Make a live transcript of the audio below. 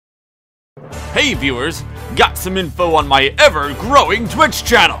Hey viewers, got some info on my ever-growing Twitch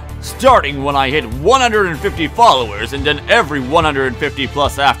channel! Starting when I hit 150 followers and then every 150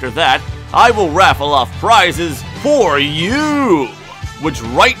 plus after that, I will raffle off prizes for you! Which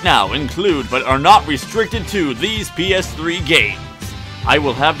right now include but are not restricted to these PS3 games. I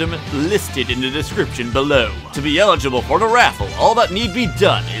will have them listed in the description below. To be eligible for the raffle, all that need be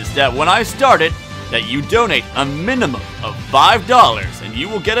done is that when I start it, that you donate a minimum of $5 and you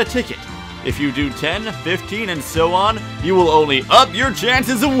will get a ticket. If you do 10, 15, and so on, you will only up your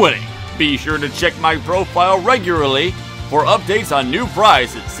chances of winning. Be sure to check my profile regularly for updates on new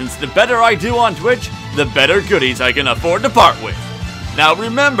prizes, since the better I do on Twitch, the better goodies I can afford to part with. Now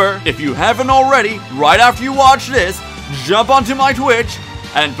remember, if you haven't already, right after you watch this, jump onto my Twitch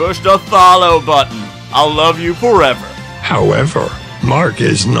and push the follow button. I'll love you forever. However, Mark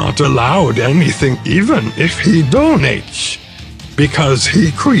is not allowed anything even if he donates, because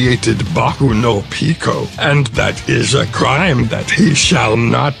he created Baku no Pico, and that is a crime that he shall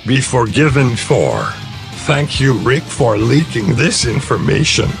not be forgiven for. Thank you, Rick, for leaking this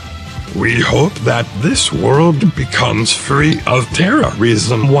information. We hope that this world becomes free of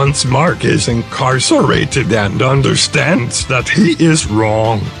terrorism once Mark is incarcerated and understands that he is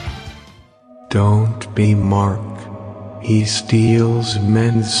wrong. Don't be Mark. He steals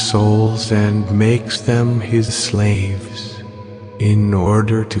men's souls and makes them his slaves, in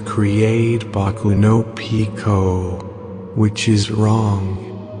order to create Baku no Pico, which is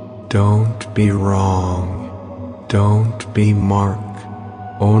wrong. Don't be wrong. Don't be Mark.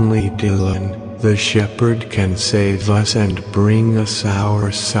 Only Dylan, the shepherd, can save us and bring us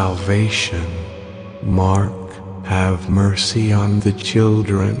our salvation. Mark, have mercy on the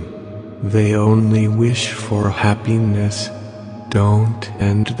children. They only wish for happiness. Don't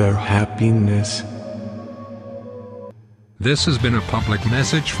end their happiness. This has been a public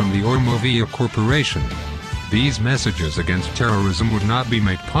message from the Ormovia Corporation. These messages against terrorism would not be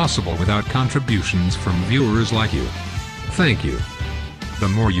made possible without contributions from viewers like you. Thank you. The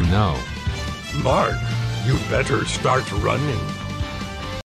more you know. Mark, you better start running.